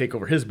 I got to take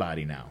over his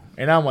body now.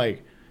 And I'm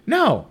like,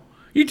 no.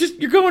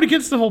 You're going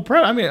against the whole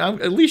premise. I mean,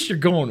 at least you're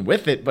going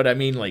with it, but I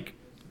mean, like...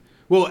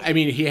 Well, I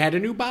mean, he had a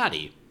new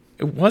body.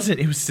 It wasn't.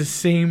 It was the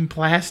same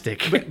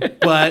plastic.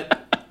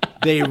 But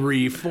they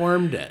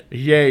reformed it.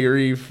 Yeah, you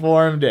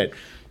reformed it.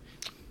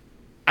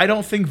 I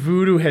don't think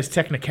voodoo has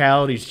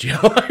technicalities, Joe.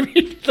 I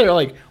mean, they're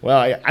like,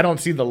 well, I don't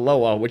see the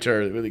Loa, which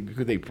are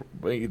who they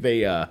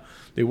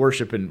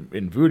worship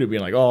in voodoo,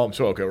 being like, oh, I'm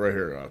so okay right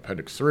here,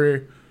 appendix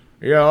 3.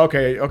 Yeah,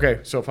 okay,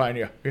 so fine,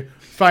 yeah,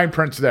 fine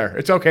prints there.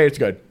 It's okay, it's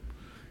good.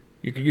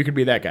 You can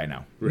be that guy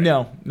now. Right.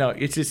 No,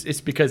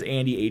 it's because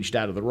Andy aged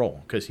out of the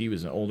role because he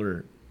was an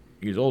older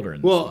He was older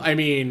in this. Well, I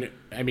mean,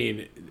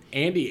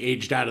 Andy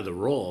aged out of the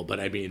role, but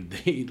I mean,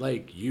 they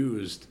like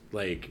used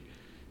like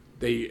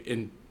they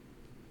in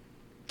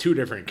two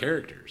different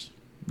characters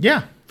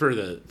Yeah. for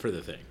the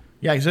thing.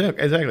 Yeah,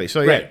 exactly.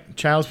 So, Right.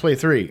 Child's Play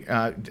 3.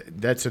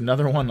 That's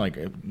another one, like,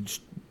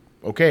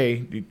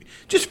 okay,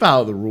 just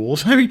follow the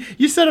rules. I mean,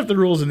 you set up the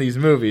rules in these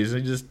movies.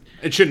 And just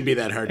It shouldn't be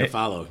that hard to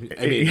follow.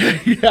 I mean,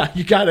 yeah,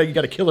 you got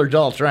a killer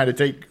doll trying to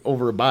take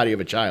over a body of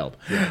a child.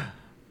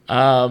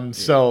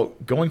 So,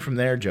 going from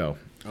there, Joe,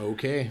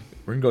 okay.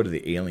 we're going to go to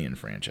the Alien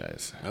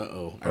franchise.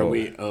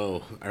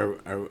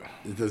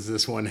 Does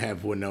this one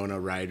have Winona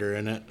Ryder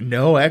in it?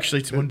 No, actually,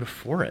 it's one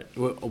before it.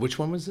 Which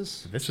one was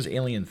this? This was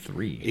Alien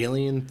 3.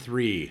 Alien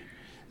 3.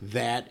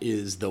 That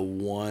is the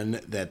one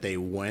that they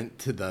went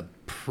to the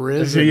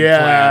prison planet.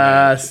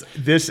 Yes,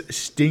 this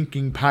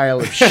stinking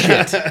pile of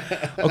shit.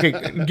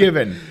 Okay,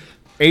 given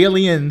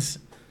Aliens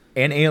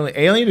and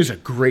Alien is a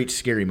great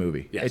scary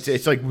movie. Yes.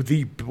 It's like one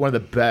of the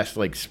best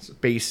like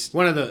space.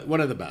 One of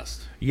the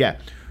best. Yeah,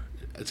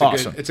 It's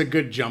awesome. It's a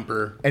good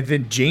jumper. And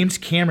then James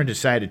Cameron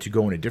decided to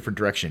go in a different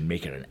direction, and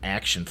make it an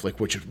action flick,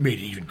 which made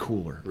it even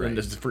cooler. Right. And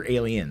this is for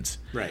Aliens.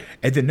 Right.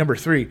 And then number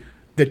 3,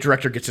 the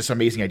director gets this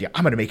amazing idea.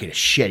 I'm going to make it a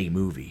shitty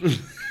movie.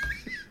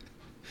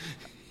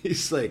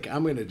 He's like,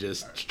 I'm gonna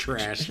just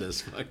trash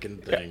this fucking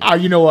thing.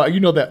 You know what? You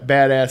know that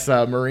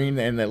badass Marine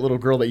and that little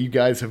girl that you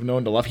guys have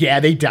known to love? Yeah,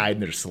 they died in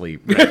their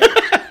sleep.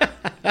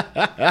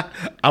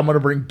 I'm going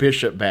to bring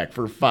Bishop back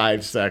for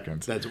 5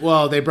 seconds.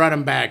 They brought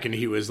him back and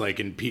he was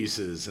like in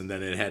pieces, and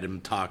then it had him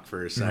talk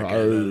for a second.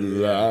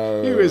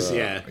 He was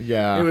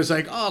Yeah. It was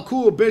like, oh,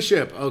 cool,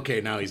 Bishop.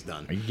 Okay, now he's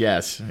done.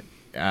 Yes.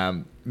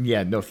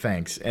 Yeah, no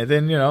thanks. And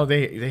then,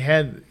 they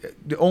had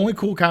the only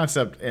cool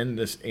concept in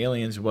this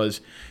Aliens was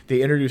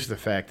they introduced the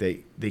fact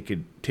that they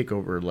could take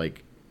over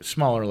like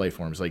smaller life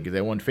forms. Like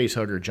that one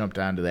facehugger jumped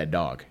onto that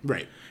dog.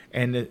 Right.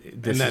 And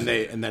then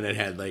it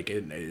had like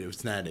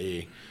it's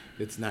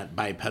not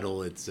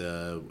bipedal. It's what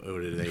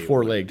are they?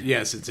 4-legged.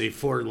 Yes, it's a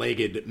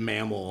 4-legged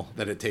mammal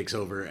that it takes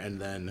over and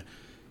then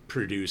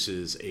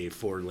produces a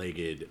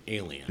 4-legged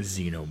alien.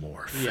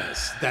 Xenomorph.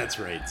 Yes, that's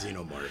right,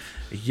 xenomorph.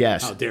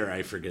 Yes. How dare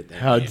I forget that?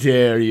 How name.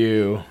 dare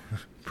you?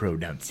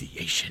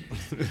 Pronunciation.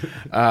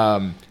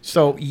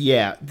 So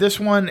yeah, this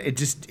one it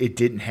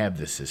didn't have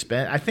the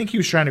suspense. I think he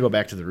was trying to go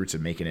back to the roots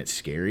of making it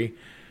scary,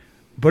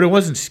 but it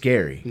wasn't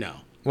scary. No.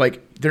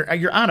 Like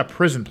you're on a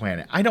prison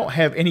planet. I don't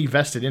have any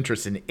vested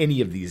interest in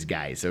any of these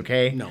guys.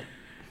 Okay. No.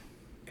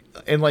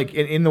 And like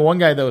in the one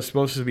guy that was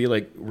supposed to be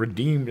like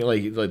redeemed,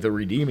 like the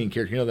redeeming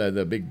character,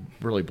 the big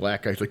burly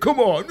black guy. He's like, come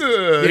on,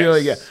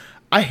 yeah.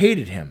 I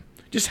hated him.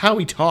 Just how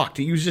he talked.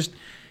 He was just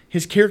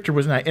his character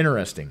was not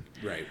interesting.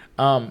 Right.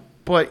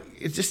 But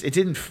it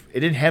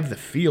didn't have the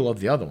feel of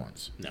the other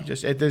ones. No.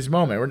 Just at this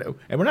moment,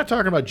 we're not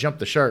talking about jump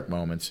the shark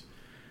moments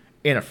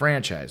in a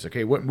franchise.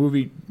 Okay, what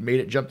movie made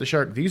it jump the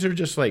shark? These are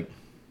just like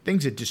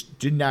things that just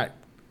did not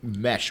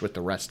mesh with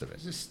the rest of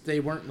it.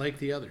 They weren't like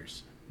the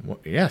others. Well,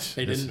 yes,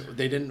 They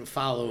didn't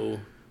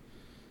follow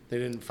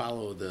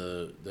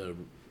the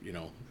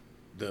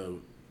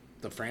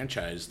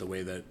franchise the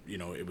way that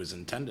it was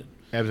intended.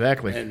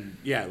 Exactly. And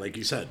yeah, like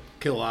you said,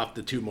 kill off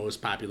the 2 most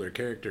popular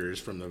characters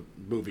from the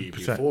movie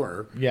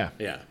before. Yeah.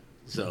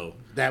 So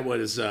that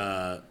was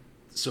that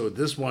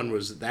one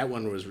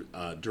was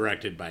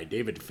directed by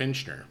David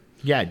Fincher.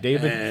 Yeah,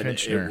 David and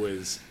Fincher.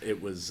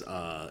 It was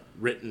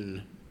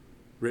written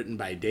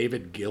by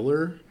David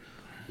Giller,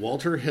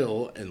 Walter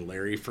Hill, and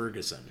Larry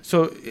Ferguson.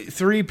 So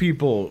 3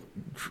 people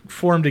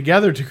formed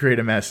together to create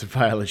a massive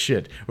pile of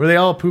shit. Were they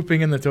all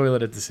pooping in the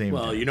toilet at the same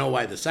time? Well, you know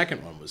why the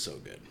second one was so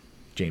good.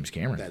 James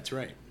Cameron. That's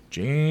right.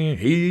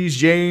 He's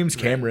James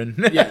Cameron.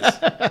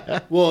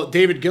 Yes. Well,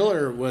 David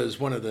Giller was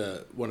one of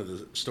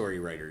the story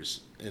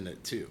writers in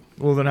it too.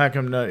 Well, then how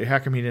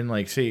come he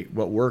didn't say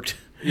what worked?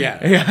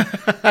 Yeah.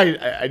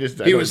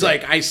 He was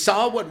like, I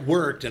saw what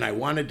worked and I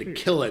wanted to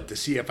kill it to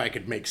see if I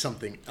could make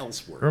something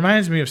else work.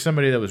 Reminds me of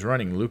somebody that was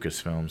running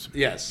Lucasfilms.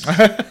 Yes.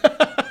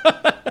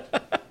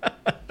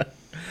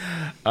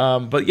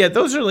 But yeah,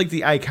 those are like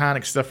the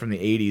iconic stuff from the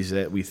 80s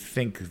that we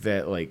think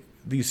that like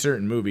these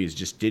certain movies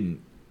just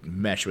didn't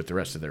mesh with the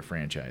rest of their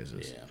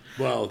franchises. Yeah.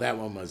 Well, that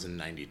one was in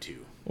 92.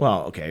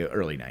 Well, okay,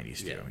 early 90s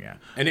too, yeah.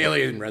 And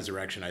Alien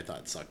Resurrection I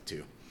thought sucked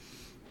too.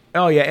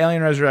 Oh yeah,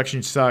 Alien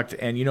Resurrection sucked,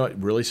 and you know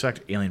what really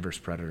sucked? Alien vs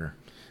Predator.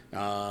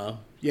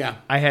 Yeah.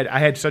 I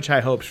had such high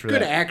hopes for that.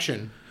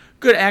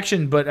 Good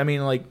action, but I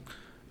mean like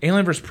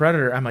Alien vs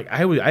Predator. I'm like I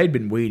had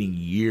been waiting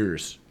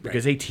years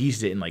because they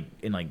teased it in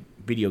like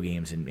video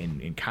games and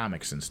in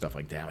comics and stuff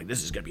like that. Like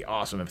this is gonna be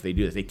awesome if they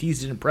do this. They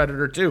teased it in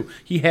Predator too.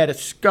 He had a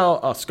skull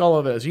of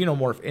a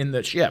xenomorph in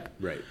the ship.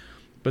 Right.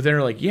 But then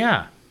they're like,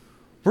 yeah,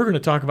 we're gonna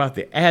talk about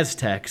the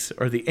Aztecs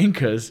or the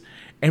Incas.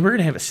 And we're going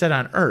to have it set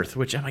on Earth,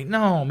 which I'm like,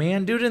 no,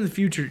 man, do it in the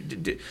future.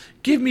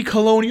 Give me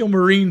colonial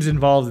Marines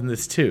involved in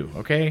this too,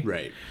 okay?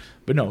 Right.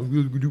 But no,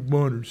 we do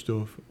modern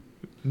stuff.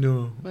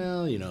 No.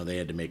 Well, they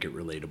had to make it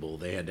relatable.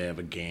 They had to have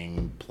a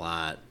gang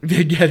plot.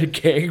 They get a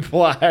gang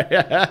plot.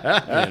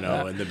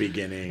 In the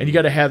beginning. And you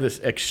got to have this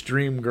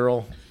extreme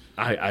girl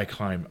I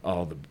climb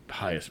all the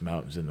highest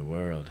mountains in the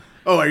world.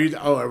 Oh,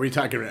 are we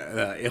talking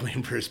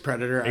Alien vs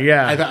Predator?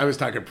 Yeah. I thought I was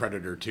talking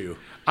Predator 2.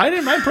 I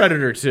didn't mind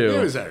Predator 2. It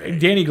was all right.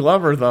 Danny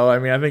Glover, though, I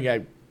mean, I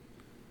think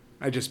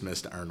I just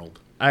missed Arnold.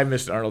 I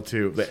missed Arnold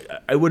too.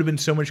 But it would have been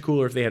so much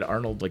cooler if they had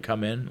Arnold like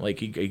come in. Like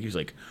he was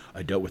like,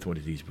 I dealt with one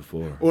of these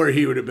before. Or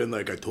he would have been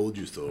like, I told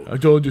you so. I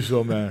told you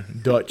so, man.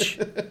 Dutch.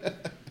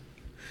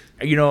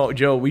 You know,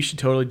 Joe, we should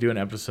totally do an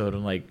episode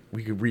and like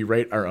we could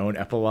rewrite our own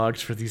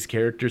epilogues for these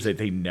characters that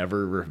they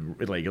never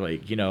like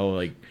you know,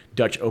 like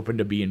Dutch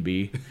opened a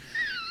B&B.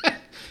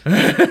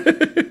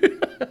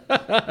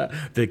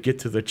 They get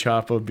to the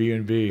chop of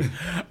B&B.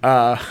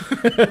 But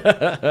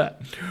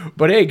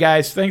hey,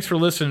 guys, thanks for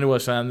listening to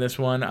us on this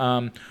one.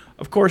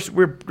 Of course,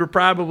 we're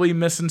probably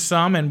missing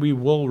some, and we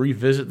will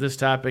revisit this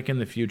topic in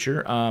the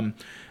future.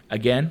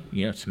 Again,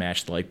 you know,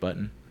 smash the like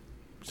button,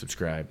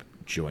 subscribe,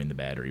 join the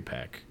battery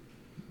pack,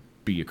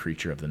 be a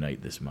creature of the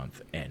night this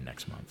month and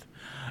next month.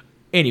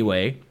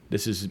 Anyway,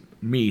 this is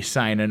me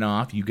signing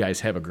off. You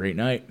guys have a great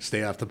night.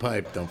 Stay off the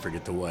pipe. Don't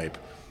forget to wipe.